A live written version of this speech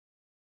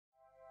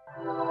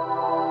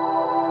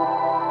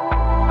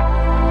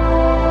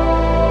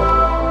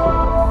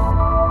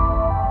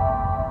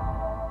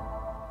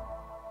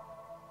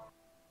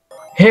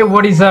Hey,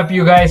 what is up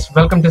you guys?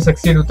 Welcome to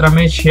Succeed with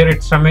Ramesh. Here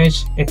it's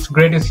Ramesh. It's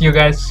great to see you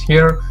guys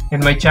here in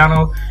my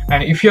channel,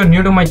 and if you're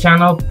new to my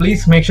channel,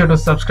 please make sure to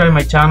subscribe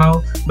my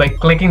channel by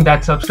clicking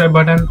that subscribe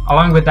button.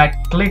 Along with that,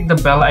 click the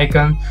bell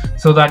icon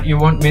so that you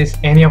won't miss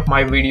any of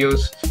my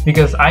videos,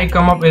 because I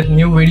come up with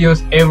new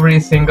videos every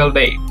single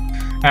day.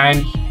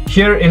 And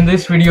here in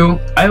this video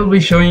I will be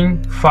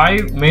showing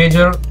 5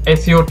 major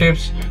SEO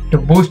tips to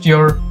boost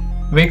your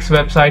Wix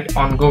website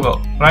on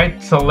Google.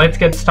 Right, so let's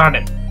get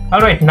started.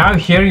 Alright, now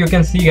here you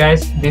can see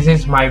guys, this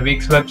is my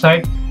Wix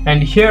website,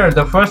 and here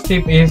the first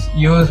tip is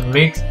use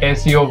Wix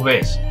SEO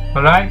Wiz.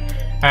 Alright,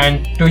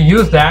 and to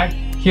use that,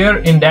 here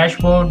in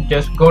dashboard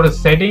just go to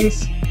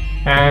settings,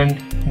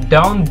 and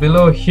down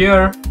below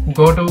here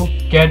go to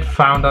get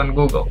found on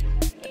Google.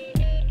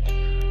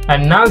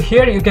 And now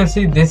here you can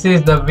see this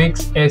is the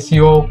Wix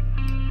SEO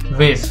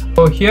Wiz.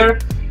 So here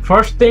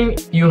first thing,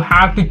 you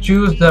have to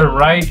choose the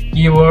right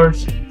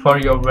keywords for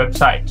your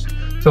website.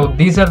 So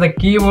these are the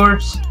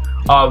keywords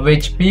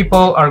which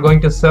people are going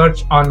to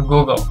search on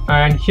Google,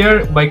 and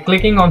here by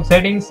clicking on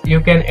settings you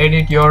can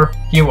edit your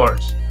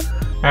keywords.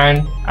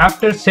 And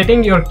after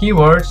setting your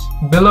keywords,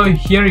 below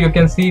here you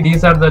can see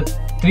these are the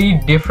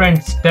 3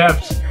 different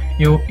steps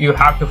you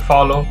have to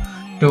follow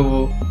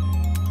to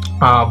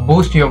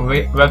boost your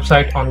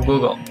website on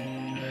Google.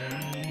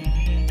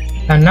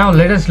 And now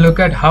let us look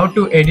at how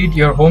to edit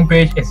your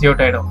homepage SEO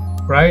title.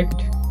 Right,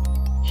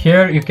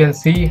 here you can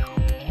see,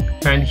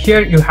 and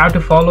here you have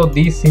to follow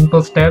these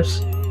simple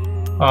steps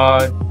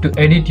to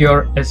edit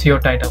your SEO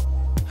title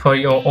for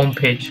your home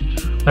page.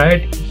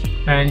 Right,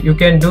 and you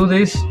can do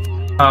this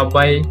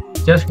by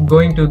just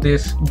going to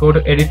this go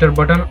to editor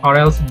button, or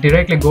else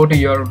directly go to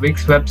your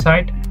Wix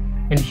website,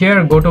 and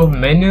here go to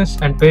menus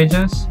and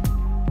pages.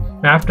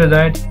 After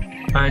that,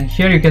 and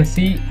here you can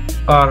see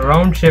a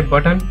round shape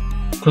button,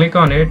 click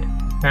on it,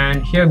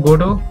 and here go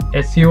to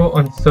SEO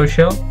on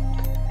social,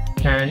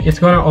 and it's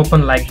gonna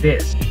open like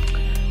this.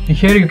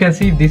 Here you can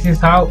see this is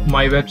how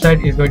my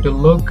website is going to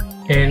look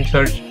in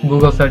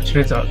Google search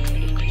result.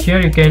 Here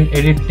you can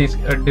edit this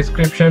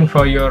description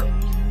for your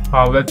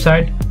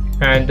website,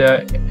 and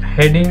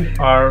heading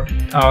or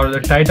the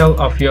title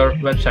of your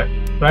website.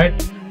 Right,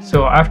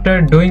 so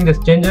after doing these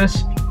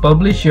changes,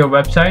 publish your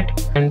website,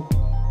 and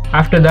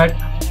after that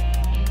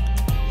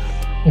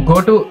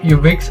go to your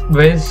Wix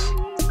Wiz,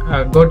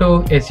 go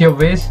to SEO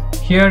Wiz.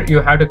 Here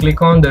you have to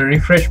click on the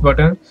refresh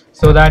button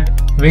so that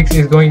Wix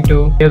is going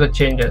to hear the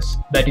changes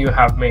that you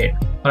have made.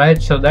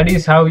 Alright, so that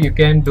is how you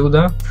can do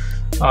the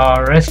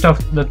rest of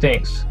the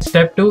things.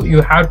 Step 2,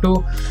 you have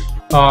to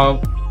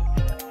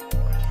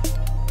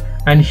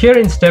and here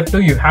in step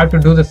 2 you have to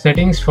do the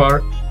settings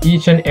for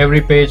each and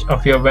every page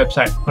of your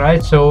website.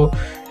 Right, so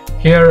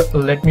here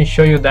let me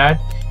show you that.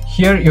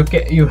 Here you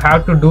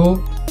have to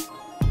do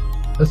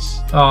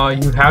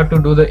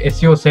the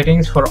SEO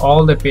settings for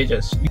all the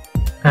pages,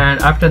 and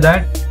after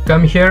that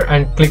come here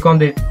and click on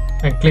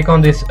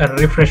this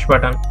refresh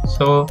button.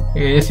 So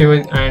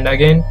SEO, and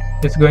again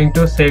it's going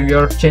to save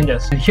your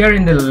changes. And here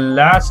in the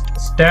last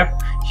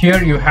step,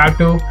 here you have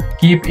to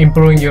keep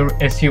improving your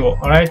SEO.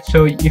 Alright,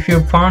 so if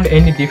you found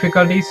any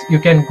difficulties, you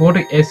can go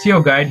to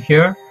SEO guide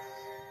here,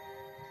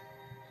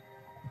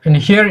 and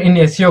here in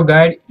SEO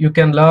guide you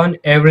can learn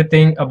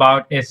everything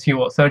about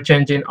SEO, search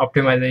engine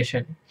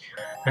optimization.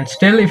 And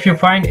still, if you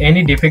find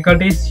any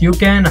difficulties, you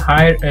can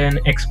hire an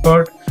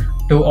expert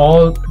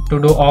to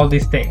do all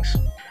these things.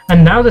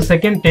 And now the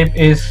second tip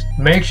is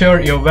make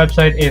sure your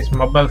website is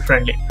mobile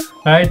friendly.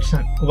 Right,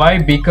 why?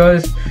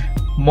 Because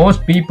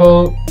most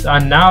people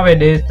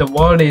nowadays the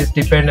world is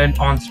dependent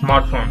on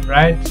smartphone.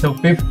 Right, so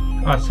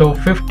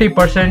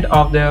 50%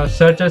 of the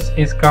searches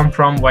is come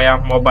from via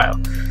mobile.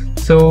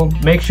 So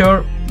make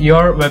sure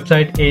your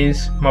website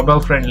is mobile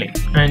friendly.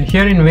 And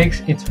here in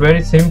Wix it's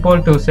very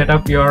simple to set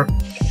up your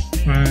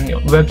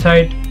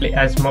website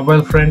as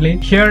mobile friendly.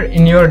 Here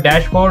in your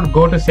dashboard,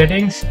 go to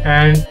settings,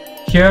 and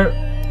here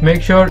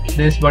make sure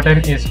this button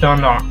is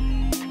turned on.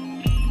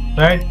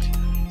 Right,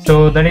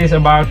 so that is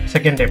about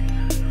second tip.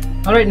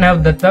 Alright, now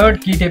the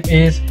third key tip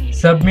is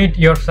submit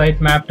your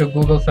sitemap to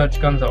Google Search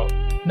Console.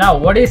 Now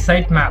what is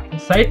sitemap?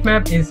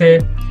 Sitemap is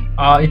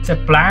it's a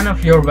plan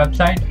of your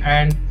website,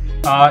 and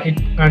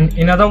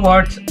in other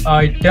words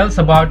it tells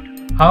about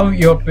how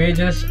your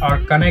pages are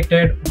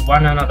connected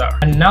one another.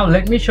 And now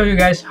let me show you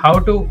guys how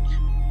to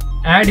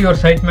add your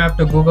sitemap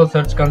to Google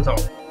Search Console.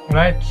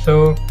 Right,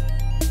 so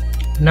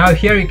now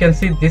here you can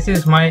see this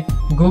is my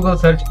Google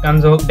Search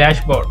Console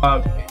dashboard,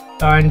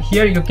 and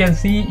here you can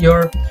see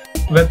your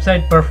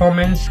website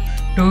performance.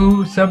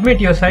 To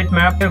submit your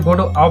sitemap, go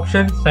to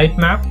option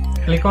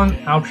sitemap, click on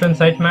option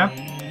sitemap,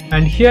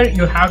 and here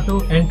you have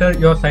to enter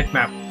your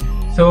sitemap.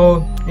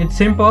 So it's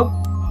simple,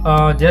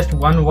 just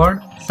one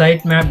word,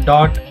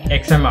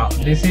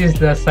 sitemap.xml. This is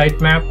the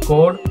sitemap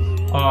code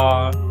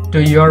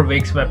to your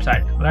Wix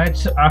website. Right,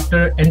 so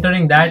after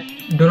entering that,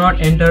 do not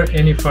enter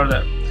any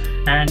further,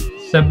 and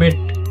submit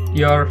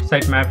your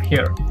sitemap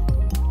here.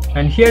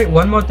 And here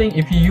one more thing,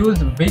 if you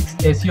use Wix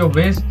SEO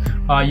Wiz,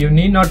 you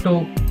need not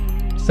to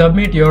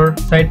submit your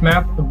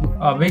sitemap.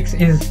 Wix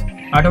is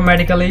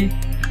automatically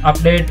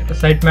update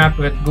sitemap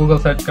with Google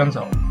Search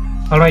Console.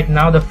 Alright,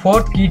 now the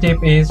fourth key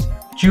tip is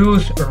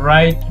choose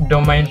right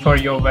domain for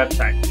your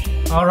website.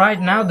 Alright,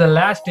 now the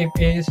last tip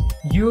is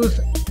use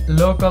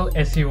local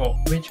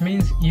SEO, which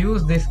means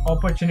use this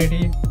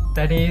opportunity,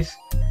 that is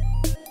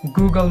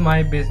Google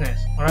My Business.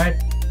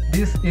 Alright,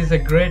 this is a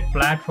great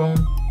platform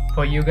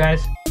for you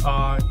guys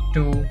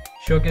to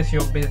showcase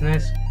your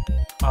business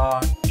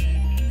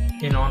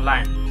in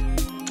online.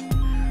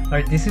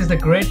 Alright, this is the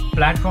great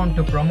platform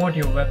to promote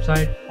your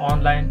website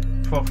online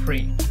for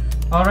free.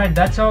 Alright,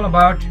 that's all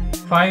about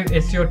 5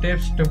 SEO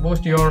tips to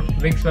boost your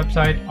Wix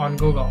website on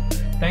Google.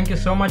 Thank you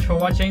so much for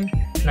watching,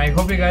 and I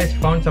hope you guys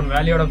found some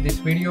value out of this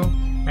video,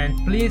 and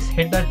please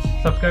hit that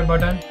subscribe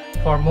button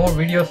for more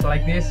videos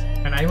like this,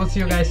 and I will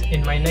see you guys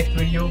in my next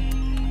video.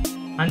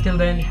 Until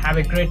then, have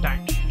a great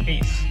time.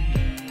 Peace.